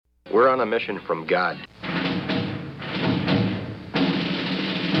We're on a mission from God.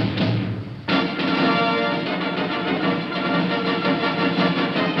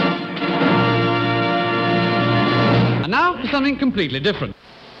 And now for something completely different.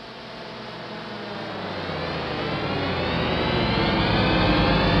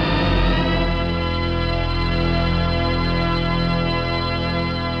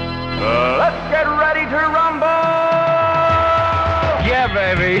 Let's get ready to rumble! Yeah,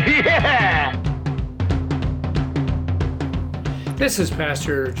 baby, yeah! This is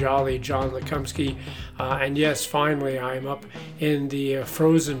Pastor Jolly John Lekumsky, and yes, finally I'm up in the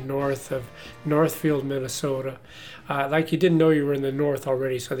frozen north of Northfield, Minnesota. Like you didn't know you were in the north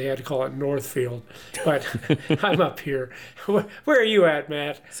already, so they had to call it Northfield, but I'm up here. Where are you at,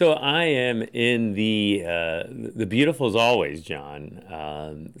 Matt? So I am in the beautiful as always,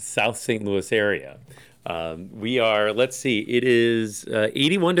 John, South St. Louis area. We are, let's see, it is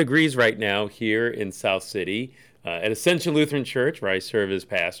 81 degrees right now here in South City at Ascension Lutheran Church, where I serve as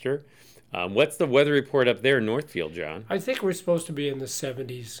pastor. What's the weather report up there in Northfield, John? I think we're supposed to be in the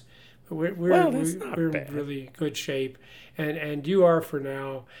 70s. We're in really good shape, and you are for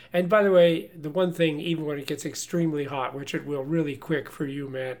now. And by the way, the one thing, even when it gets extremely hot, which it will really quick for you,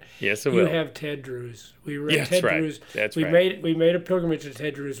 Matt. Yes, it you will. You have Ted Drew's. We were at Ted right. Drew's. That's we right. We made a pilgrimage to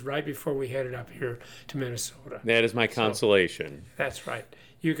Ted Drew's right before we headed up here to Minnesota. That is my consolation. So, that's right.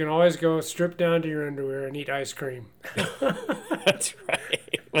 You can always go strip down to your underwear and eat ice cream. That's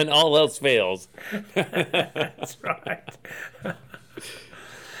right. When all else fails. That's right.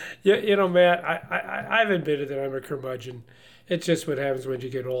 You know, Matt, I've admitted that I'm a curmudgeon. It's just what happens when you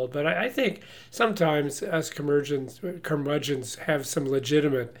get old. But I think sometimes us curmudgeons have some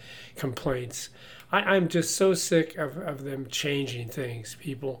legitimate complaints. I'm just so sick of them changing things,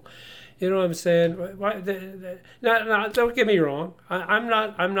 people. You know what I'm saying? No, don't get me wrong. I'm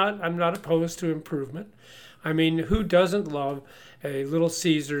not opposed to improvement. I mean, who doesn't love a Little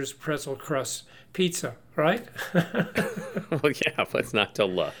Caesars pretzel crust pizza, right? Well, yeah, but it's not to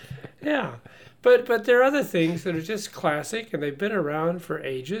love. Yeah, but there are other things that are just classic, and they've been around for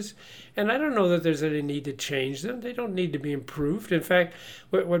ages, and I don't know that there's any need to change them. They don't need to be improved. In fact,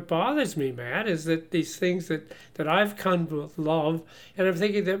 what bothers me, Matt, is that these things that I've come to love, and I'm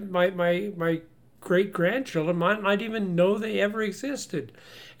thinking that my great-grandchildren might not even know they ever existed.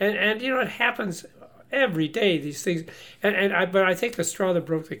 And you know, it happens every day, these things. But I think the straw that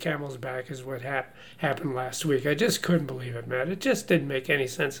broke the camel's back is what happened last week. I just couldn't believe it, Matt. It just didn't make any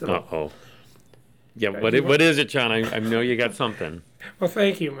sense at all. Uh-oh. Yeah, what is it, John? I know you got something. Well,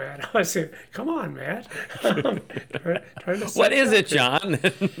 thank you, Matt. I said, come on, Matt. What is it, John?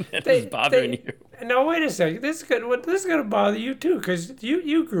 That is bothering you. No, wait a second. This is going to bother you, too, because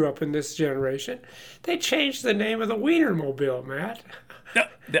you grew up in this generation. They changed the name of the Wienermobile, Matt.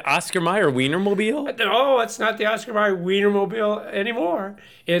 The Oscar Mayer Wienermobile? No, it's not the Oscar Mayer Wienermobile anymore.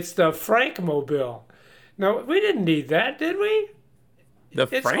 It's the Frankmobile. No, we didn't need that, did we? The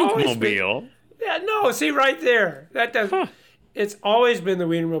Frankmobile? Yeah, no, see right there. That does. Huh. It's always been the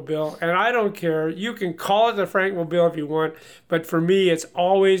Wienermobile, and I don't care. You can call it the Frankmobile if you want, but for me, it's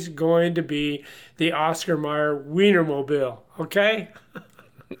always going to be the Oscar Mayer Wienermobile, okay?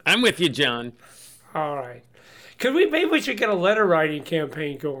 I'm with you, John. All right. Maybe we should get a letter writing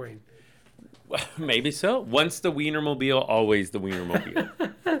campaign going. Well, maybe so. Once the Wienermobile, always the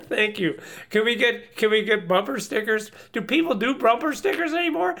Wienermobile. Thank you. Can we get bumper stickers? Do people do bumper stickers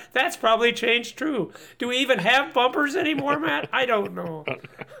anymore? That's probably changed too. Do we even have bumpers anymore, Matt? I don't know.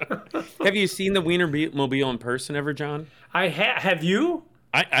 Have you seen the Wienermobile in person ever, John? Have you?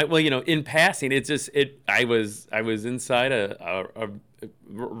 Well, you know, in passing, I was inside a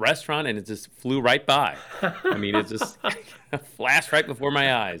restaurant and it just flew right by. I mean, it just flashed right before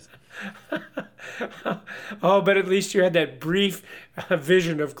my eyes. Oh, but at least you had that brief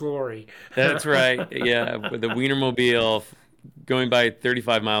vision of glory. That's right. Yeah, with the Wienermobile going by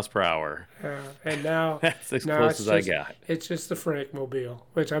 35 miles per hour. And now that's as close as I got. It's just the Frankmobile,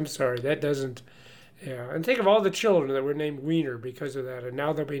 which I'm sorry, that doesn't. Yeah, and think of all the children that were named Wiener because of that, and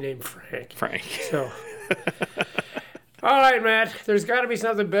now they'll be named Frank. So, all right, Matt, there's got to be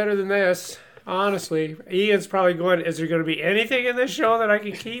something better than this. Honestly, Ian's probably going, is there going to be anything in this show that I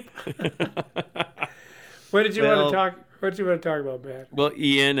can keep? What did you want to talk about, Matt? Well,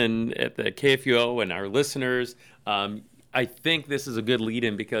 Ian and at the KFUO and our listeners, I think this is a good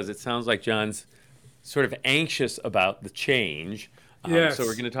lead-in because it sounds like John's sort of anxious about the change. Yes. So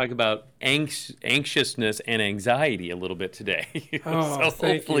we're going to talk about anxiousness and anxiety a little bit today. Oh, so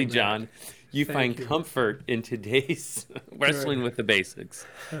hopefully, John, you Thank find you. comfort in today's Wrestling with the Basics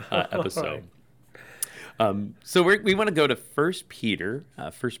episode. So we want to go to First Peter,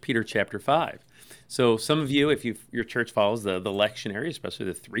 1 Peter chapter 5. So some of you, if your church follows the lectionary, especially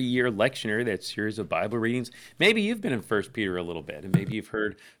the 3-year lectionary, that series of Bible readings, maybe you've been in First Peter a little bit, and maybe you've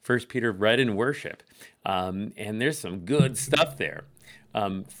heard First Peter read in worship. And there's some good stuff there.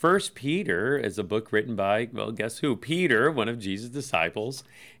 First Peter is a book written by, well, guess who? Peter, one of Jesus' disciples.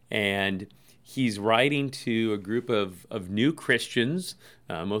 And he's writing to a group of new Christians,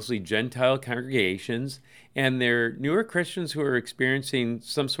 mostly Gentile congregations, and they're newer Christians who are experiencing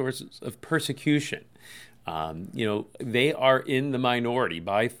some sorts of persecution. They are in the minority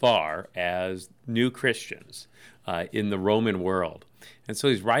by far as new Christians in the Roman world. And so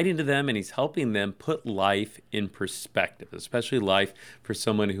he's writing to them and he's helping them put life in perspective, especially life for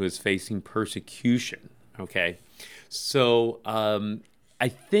someone who is facing persecution. Okay, so I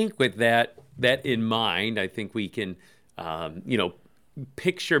think with that in mind, I think we can,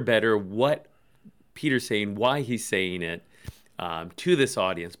 picture better what Peter's saying, why he's saying it to this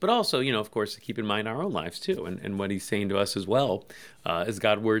audience, but also, of course, to keep in mind our own lives too, and what he's saying to us as well, as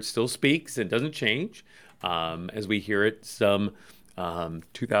God's word still speaks and doesn't change, as we hear it some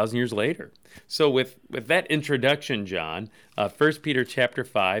 2,000 years later. So with that introduction, John, 1 Peter chapter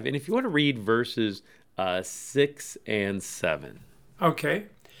 5, and if you want to read verses 6 and 7. Okay.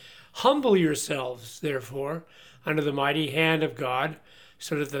 Humble yourselves, therefore, under the mighty hand of God,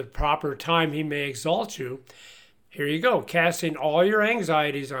 so that at the proper time he may exalt you. Here you go, casting all your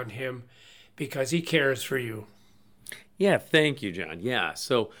anxieties on him, because he cares for you. Yeah, thank you, John. Yeah,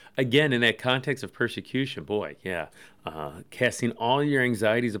 so again, in that context of persecution, boy, yeah, casting all your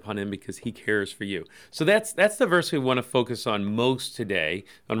anxieties upon him because he cares for you. So that's the verse we want to focus on most today,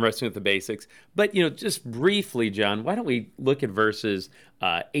 on wrestling with the basics. But, just briefly, John, why don't we look at verses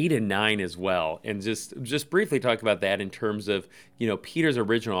 8 and 9 as well, and just briefly talk about that in terms of, Peter's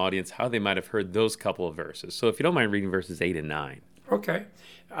original audience, how they might have heard those couple of verses. So if you don't mind reading verses 8 and 9. Okay.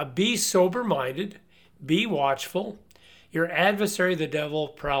 Be sober-minded, be watchful. Your adversary, the devil,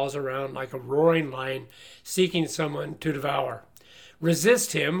 prowls around like a roaring lion, seeking someone to devour.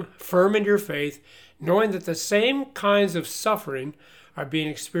 Resist him, firm in your faith, knowing that the same kinds of suffering are being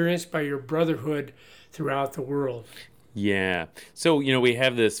experienced by your brotherhood throughout the world. Yeah. So, we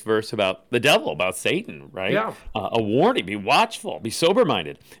have this verse about the devil, about Satan, right? Yeah. A warning, be watchful, be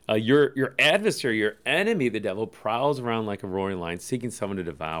sober-minded. Your adversary, your enemy, the devil, prowls around like a roaring lion, seeking someone to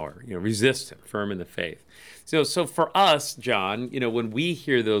devour. Resist him, firm in the faith. So for us, John, when we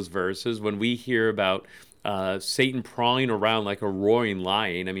hear those verses, when we hear about Satan prowling around like a roaring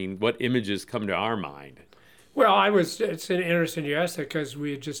lion, I mean, what images come to our mind? Well, it's interesting you asked that because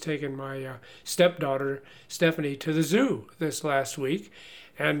we had just taken my stepdaughter, Stephanie, to the zoo this last week.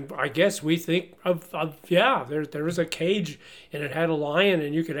 And I guess we think there was a cage and it had a lion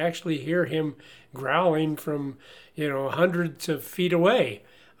and you could actually hear him growling from, hundreds of feet away.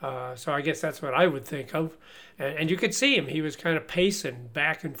 So I guess that's what I would think of. And you could see him. He was kind of pacing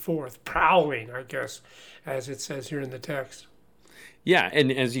back and forth, prowling, I guess, as it says here in the text. Yeah,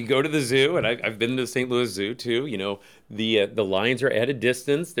 and as you go to the zoo, and I've been to the St. Louis Zoo too, the lions are at a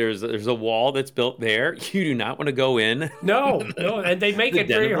distance. There's a wall that's built there. You do not want to go in. No, and they make it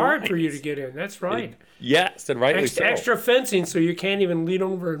very hard for you to get in. That's right. Yes, and rightly so. Extra fencing so you can't even lean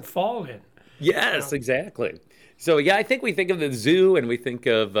over and fall in. Yes, exactly. So, yeah, I think we think of the zoo and we think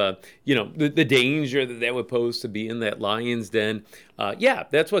of, the danger that would pose to be in that lion's den.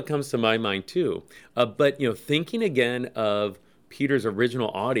 That's what comes to my mind too. But, thinking again of Peter's original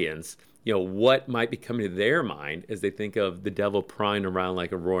audience, what might be coming to their mind as they think of the devil prying around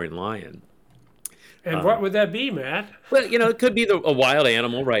like a roaring lion. And what would that be, Matt? Well, it could be a wild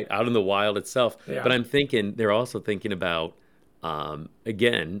animal, right, out in the wild itself. Yeah. But I'm thinking they're also thinking about,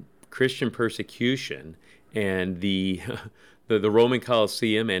 again, Christian persecution and the Roman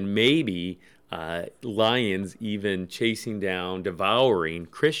Colosseum and maybe lions even chasing down, devouring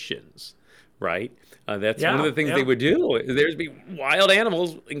Christians, right? That's one of the things they would do. There'd be wild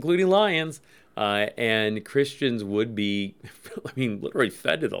animals, including lions, and Christians would be, literally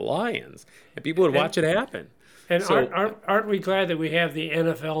fed to the lions, and people would watch it happen. And aren't we glad that we have the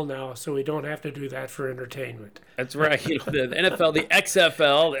NFL now, so we don't have to do that for entertainment? That's right. The NFL, the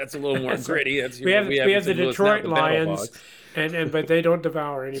XFL, that's a little more gritty. We have the Detroit Lions, but they don't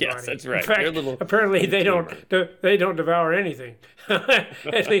devour anybody. Yes, that's right. In fact, apparently they don't devour anything,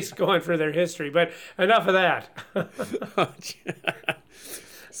 at least going for their history. But enough of that.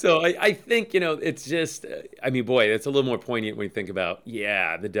 So I think, it's just, boy, that's a little more poignant when you think about,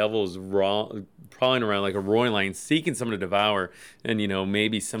 the devil's wrong, prowling around like a roaring lion, seeking someone to devour. And,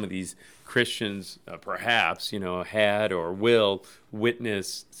 maybe some of these Christians perhaps, had or will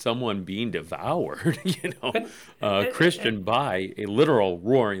witness someone being devoured, Christian by a literal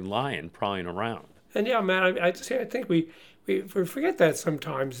roaring lion prowling around. And yeah, man, I think we forget that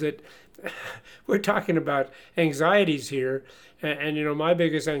sometimes, that we're talking about anxieties here. And my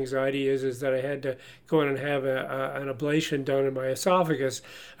biggest anxiety is that I had to go in and have an ablation done in my esophagus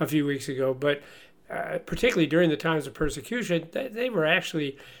a few weeks ago. But particularly during the times of persecution, they were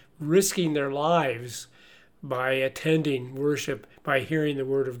actually risking their lives by attending worship, by hearing the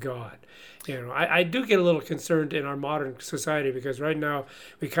word of God. I do get a little concerned in our modern society, because right now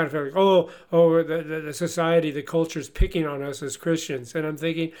we kind of feel like, the society, the culture's picking on us as Christians. And I'm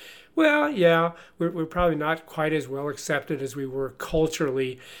thinking, well, yeah, we're probably not quite as well accepted as we were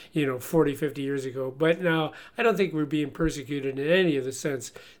culturally, 40, 50 years ago. But now I don't think we're being persecuted in any of the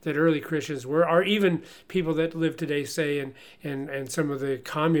sense that early Christians were, or even people that live today, say, in some of the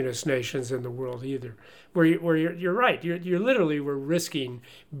communist nations in the world either. Where you're right, you literally were risking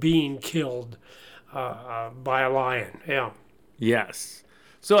being killed by a lion. Yeah. Yes.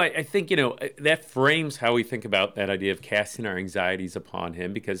 So I think, that frames how we think about that idea of casting our anxieties upon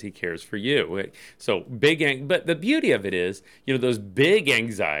him because he cares for you. So but the beauty of it is, those big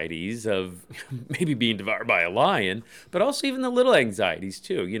anxieties of maybe being devoured by a lion, but also even the little anxieties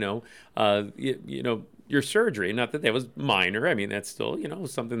too, your surgery, not that was minor. I mean, that's still,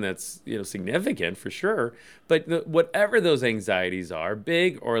 something that's, significant for sure. But whatever those anxieties are,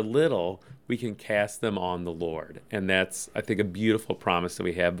 big or little, we can cast them on the Lord. And that's, I think, a beautiful promise that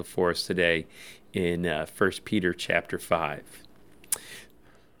we have before us today in 1 Peter chapter 5.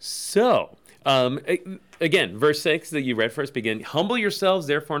 So, again, verse 6 that you read first begin, humble yourselves,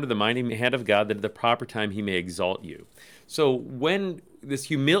 therefore, under the mighty hand of God, that at the proper time he may exalt you. So when this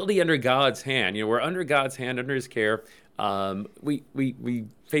humility under God's hand, we're under God's hand, under his care, we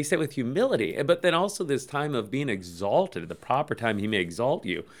face that with humility, but then also this time of being exalted, at the proper time he may exalt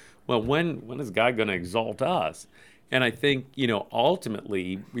you. Well, when is God going to exalt us? And I think,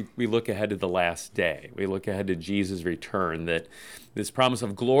 ultimately, we look ahead to the last day. We look ahead to Jesus' return, that this promise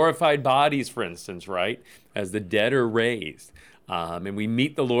of glorified bodies, for instance, right, as the dead are raised. And we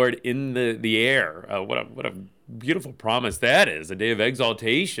meet the Lord in the air. What a beautiful promise that is, a day of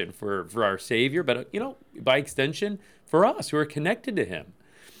exaltation for our Savior, but, by extension, for us who are connected to him.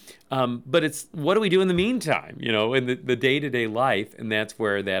 But it's, what do we do in the meantime, in the day-to-day life? And that's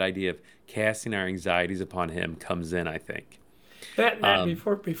where that idea of casting our anxieties upon him comes in, I think. Matt,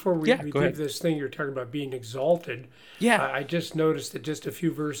 before we leave this thing, you're talking about being exalted. Yeah. I just noticed that just a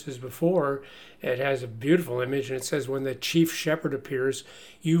few verses before, it has a beautiful image, and it says, when the chief shepherd appears,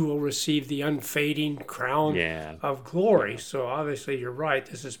 you will receive the unfading crown of glory. So obviously you're right.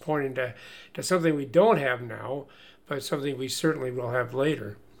 This is pointing to something we don't have now, but something we certainly will have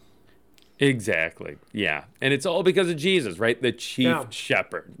later. Exactly. Yeah. And it's all because of Jesus, right? The chief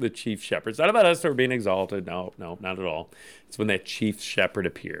shepherd. The chief shepherd. It's not about us that are being exalted. No, not at all. It's when that chief shepherd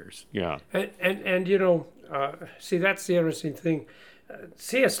appears. Yeah. And see, that's the interesting thing.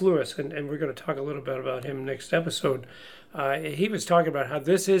 C.S. Lewis, and we're going to talk a little bit about him next episode, he was talking about how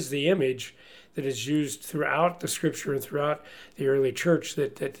this is the image that is used throughout the scripture and throughout the early church,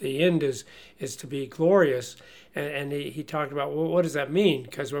 that the end is to be glorious. And he talked about, well, what does that mean?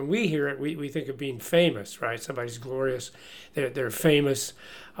 Because when we hear it, we think of being famous, right? Somebody's glorious, they're famous.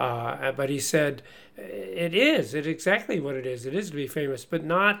 But he said, it's exactly what it is. It is to be famous, but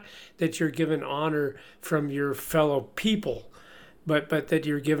not that you're given honor from your fellow people, but that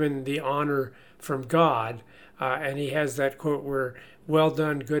you're given the honor from God. And he has that quote where, well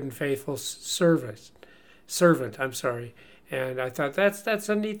done, good and faithful servant. And I thought that's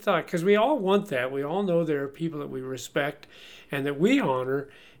a neat thought, because we all want that. We all know there are people that we respect and that we honor,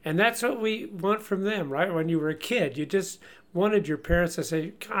 and that's what we want from them, right? When you were a kid, you just wanted your parents to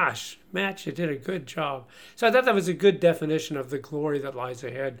say, gosh, Matt, you did a good job. So I thought that was a good definition of the glory that lies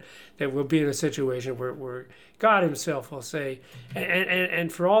ahead, that we'll be in a situation where God himself will say,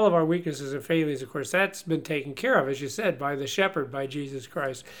 and for all of our weaknesses and failures, of course, that's been taken care of, as you said, by the shepherd, by Jesus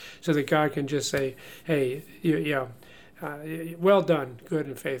Christ, so that God can just say, hey, well done, good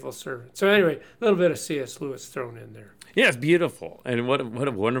and faithful servant. So anyway, a little bit of C.S. Lewis thrown in there. Yeah, it's beautiful. And what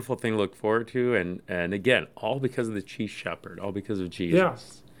a wonderful thing to look forward to. And again, all because of the chief shepherd, all because of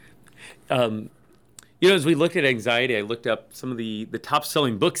Jesus. Yeah. As we looked at anxiety, I looked up some of the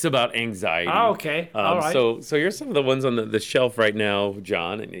top-selling books about anxiety. Oh, okay. All right. So here's some of the ones on the shelf right now,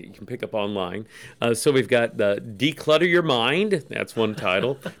 John, and you can pick up online. So we've got the Declutter Your Mind. That's one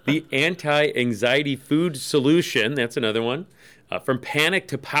title. The Anti-Anxiety Food Solution. That's another one. From Panic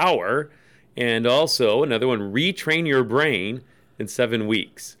to Power. And also another one, Retrain Your Brain in 7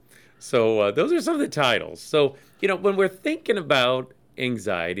 Weeks. So those are some of the titles. So, when we're thinking about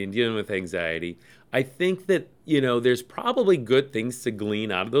anxiety and dealing with anxiety, I think that, there's probably good things to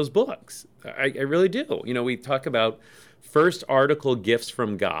glean out of those books. I really do. We talk about first article gifts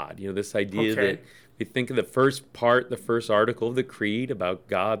from God. This idea that we think of the first article of the Creed about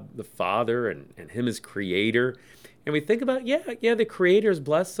God the Father and Him as Creator. And we think about, the Creator has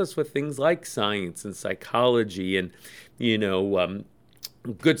blessed us with things like science and psychology and,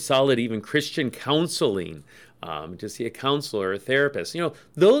 good, solid, even Christian counseling, to see a counselor or a therapist.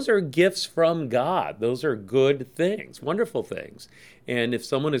 Those are gifts from God. Those are good things, wonderful things. And if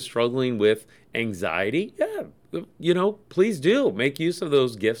someone is struggling with anxiety, please do make use of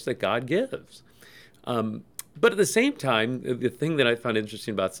those gifts that God gives. But at the same time, the thing that I found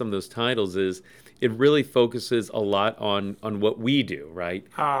interesting about some of those titles is it really focuses a lot on what we do, right?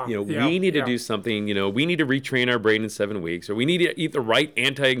 We need to do something, we need to retrain our brain in 7 weeks, or we need to eat the right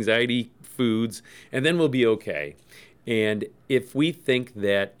anti-anxiety foods, and then we'll be okay. And if we think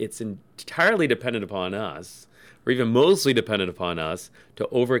that it's entirely dependent upon us, or even mostly dependent upon us, to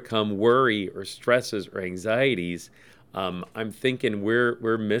overcome worry or stresses or anxieties, I'm thinking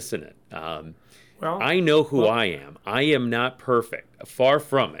we're missing it. I know who I am. I am not perfect, far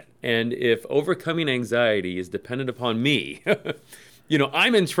from it. And if overcoming anxiety is dependent upon me,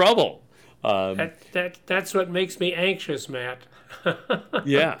 I'm in trouble. That's what makes me anxious, Matt.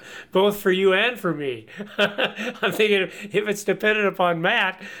 Yeah. Both for you and for me. I'm thinking if it's dependent upon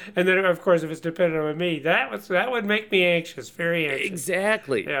Matt, and then of course if it's dependent on me, that would make me anxious, very anxious.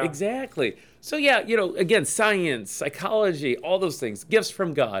 Exactly. So again, science, psychology, all those things, gifts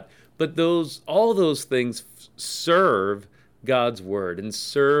from God, but all those things serve God's word and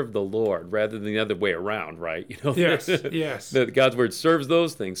serve the Lord rather than the other way around, right? Yes. That God's word serves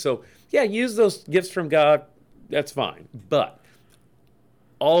those things. So use those gifts from God. That's fine. But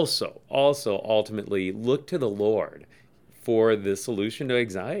also ultimately look to the Lord for the solution to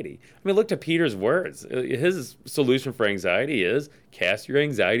anxiety. Look to Peter's words. His solution for anxiety is cast your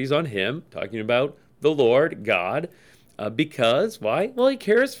anxieties on Him, talking about the Lord, God, because why? Well, He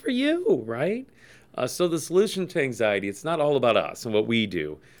cares for you, right? So the solution to anxiety, it's not all about us and what we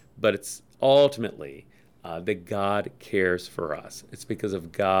do, but it's ultimately that God cares for us. It's because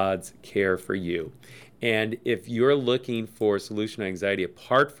of God's care for you. And if you're looking for a solution to anxiety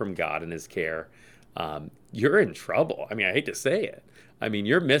apart from God and His care, you're in trouble. I hate to say it.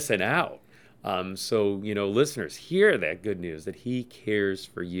 You're missing out. So, listeners, hear that good news that He cares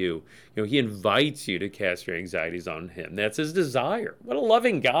for you. He invites you to cast your anxieties on Him. That's His desire. What a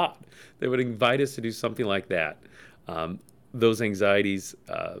loving God that would invite us to do something like that. Those anxieties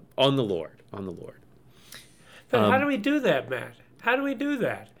on the Lord. But how do we do that, Matt? How do we do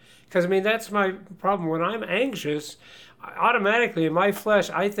that? Because, that's my problem. When I'm anxious, automatically in my flesh,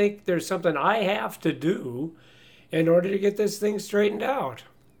 I think there's something I have to do in order to get this thing straightened out.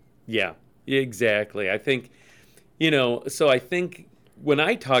 Yeah, exactly. I think, so I think when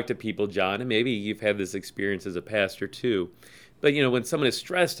I talk to people, John, and maybe you've had this experience as a pastor too, but, when someone is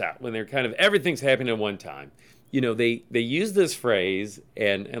stressed out, when they're kind of everything's happening at one time, they use this phrase,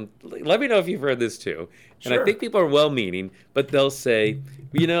 and let me know if you've heard this too. And Sure. I think people are well-meaning, but they'll say,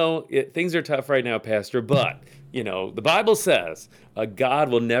 things are tough right now, Pastor, but, the Bible says God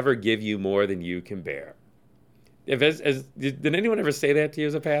will never give you more than you can bear. Did anyone ever say that to you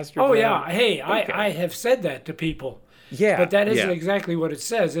as a pastor? Oh, John? yeah. Hey, Okay. I have said that to people. Yeah. But that isn't yeah. exactly what it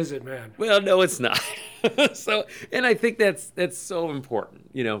says, is it, man? Well, no, it's not. And I think that's so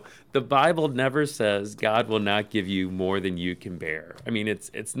important. The Bible never says God will not give you more than you can bear.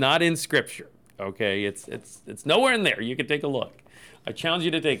 It's not in Scripture. Okay, it's nowhere in there. You can take a look. I challenge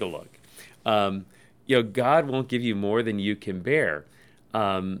you to take a look. God won't give you more than you can bear.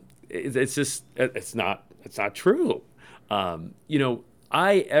 It's not true.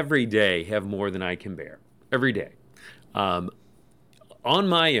 I every day have more than I can bear. Every day. On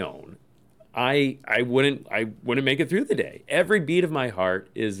my own, I wouldn't make it through the day. Every beat of my heart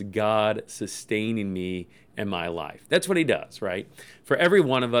is God sustaining me and my life. That's what He does, right? For every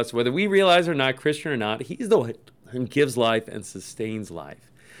one of us, whether we realize or not, Christian or not, He's the one who gives life and sustains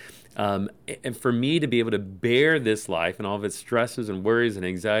life. And for me to be able to bear this life and all of its stresses and worries and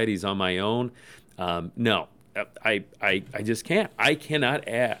anxieties on my own, no. I just can't. I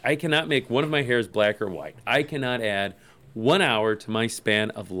cannot make one of my hairs black or white. I cannot add 1 hour to my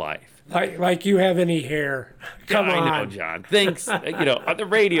span of life. Like you have any hair. Come on. I know, John. Thanks. On the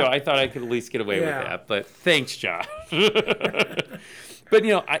radio, I thought I could at least get away with that. But thanks, John.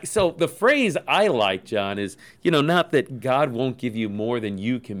 But, so the phrase I like, John, is, not that God won't give you more than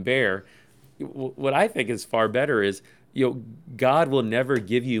you can bear. what I think is far better is, God will never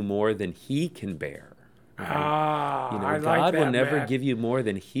give you more than He can bear. Right? I like God that, will never Matt. give you more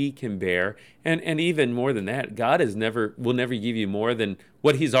than He can bear, and even more than that, God will never give you more than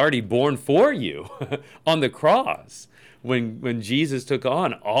what He's already borne for you on the cross, when Jesus took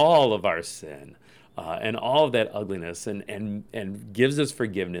on all of our sin. And all of that ugliness, and gives us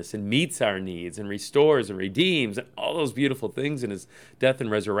forgiveness, and meets our needs, and restores and redeems, and all those beautiful things in His death and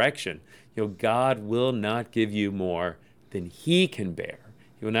resurrection. God will not give you more than He can bear.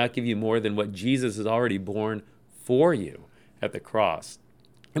 He will not give you more than what Jesus has already borne for you at the cross.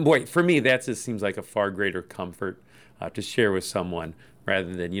 And boy, for me, that just seems like a far greater comfort to share with someone,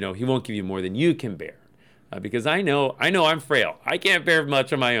 rather than, He won't give you more than you can bear. Because I know I'm frail. I can't bear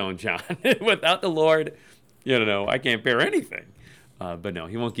much on my own, John. Without the Lord, I can't bear anything. But no,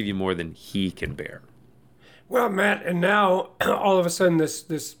 He won't give you more than He can bear. Well, Matt, and now all of a sudden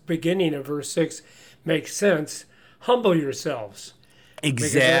this beginning of verse 6 makes sense. Humble yourselves.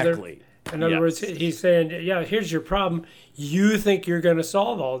 Exactly. In other words, he's saying, yeah, here's your problem. You think you're going to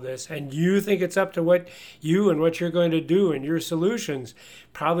solve all this, and you think it's up to what you're going to do and your solutions.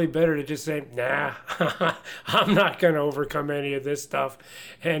 Probably better to just say, nah, I'm not going to overcome any of this stuff.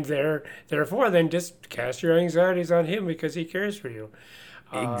 And therefore, then just cast your anxieties on Him, because He cares for you.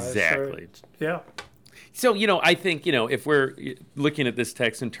 Exactly. So, I think, if we're looking at this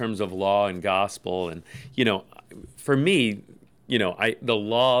text in terms of law and gospel, and, for me, the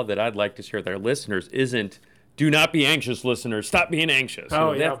law that I'd like to share with our listeners isn't, do not be anxious, listeners. Stop being anxious.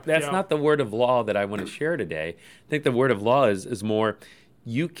 That's not the word of law that I want to share today. I think the word of law is more,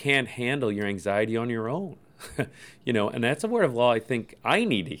 you can't handle your anxiety on your own. And that's a word of law I think I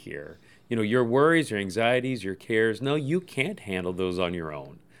need to hear. Your worries, your anxieties, your cares, no, you can't handle those on your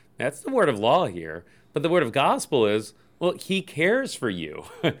own. That's the word of law here. But the word of gospel is, well, He cares for you.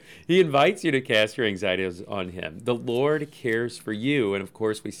 He invites you to cast your anxieties on Him. The Lord cares for you. And of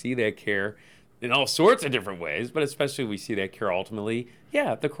course, we see that care in all sorts of different ways, but especially we see that care ultimately,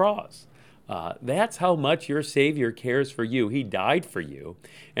 at the cross. That's how much your Savior cares for you. He died for you.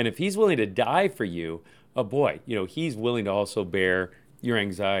 And if He's willing to die for you, He's willing to also bear your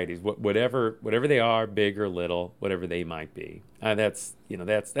anxieties, whatever they are, big or little, whatever they might be. That's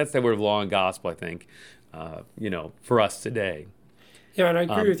the word of law and gospel, I think, for us today. Yeah, and I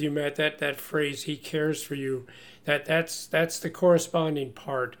agree with you, Matt. That phrase, He cares for you, that's the corresponding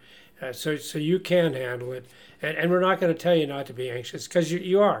part. So you can handle it. And we're not going to tell you not to be anxious, because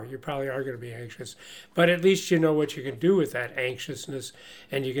you probably are going to be anxious. But at least you know what you can do with that anxiousness,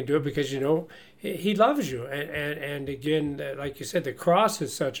 and you can do it because He loves you. And again, like you said, the cross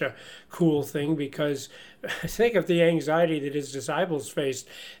is such a cool thing, because think of the anxiety that His disciples faced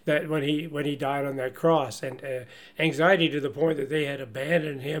that when he died on that cross, and anxiety to the point that they had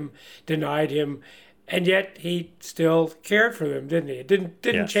abandoned Him, denied Him. And yet He still cared for them, didn't He? It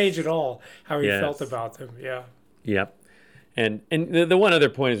didn't change at all how He felt about them. Yeah. Yep. And the one other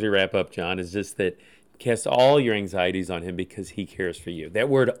point as we wrap up, John, is just that cast all your anxieties on Him because He cares for you. That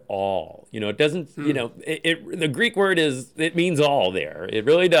word "all," it doesn't, the Greek word it means all there. It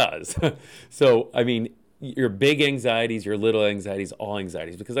really does. So, I mean, your big anxieties, your little anxieties, all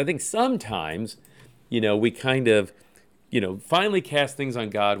anxieties, because I think sometimes, we kind of, finally cast things on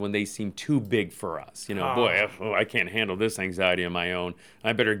God when they seem too big for us. I can't handle this anxiety on my own.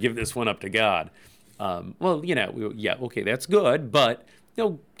 I better give this one up to God. Okay, that's good, but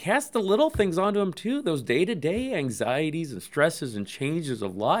cast the little things onto Him too. Those day-to-day anxieties and stresses and changes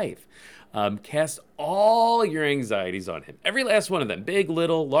of life. Cast all your anxieties on Him, every last one of them, big,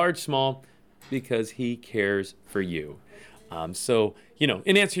 little, large, small, because He cares for you. So,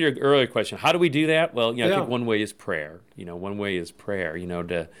 in answer to your earlier question, how do we do that? Well, I think one way is prayer.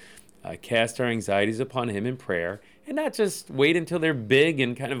 To cast our anxieties upon Him in prayer, and not just wait until they're big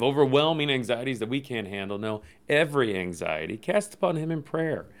and kind of overwhelming anxieties that we can't handle. No, every anxiety, cast upon Him in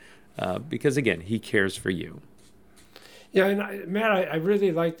prayer, because, again, He cares for you. Yeah, and Matt, I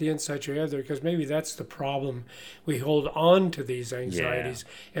really like the insight you have there, because maybe that's the problem. We hold on to these anxieties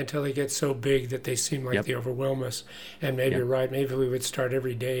until they get so big that they seem like they overwhelm us. And maybe you're right. Maybe we would start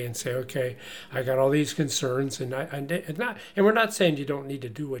every day and say, okay, I got all these concerns, and we're not saying you don't need to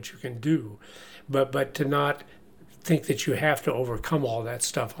do what you can do, but to not think that you have to overcome all that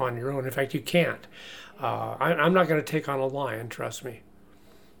stuff on your own. In fact, you can't. I'm not going to take on a lion, trust me.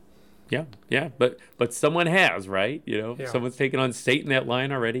 Yeah, but someone has, right? Someone's taken on Satan, that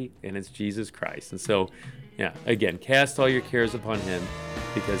lion, already, and it's Jesus Christ. And so, again, cast all your cares upon Him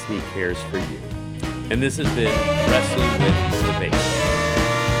because He cares for you. And this has been Wrestling with the Faith.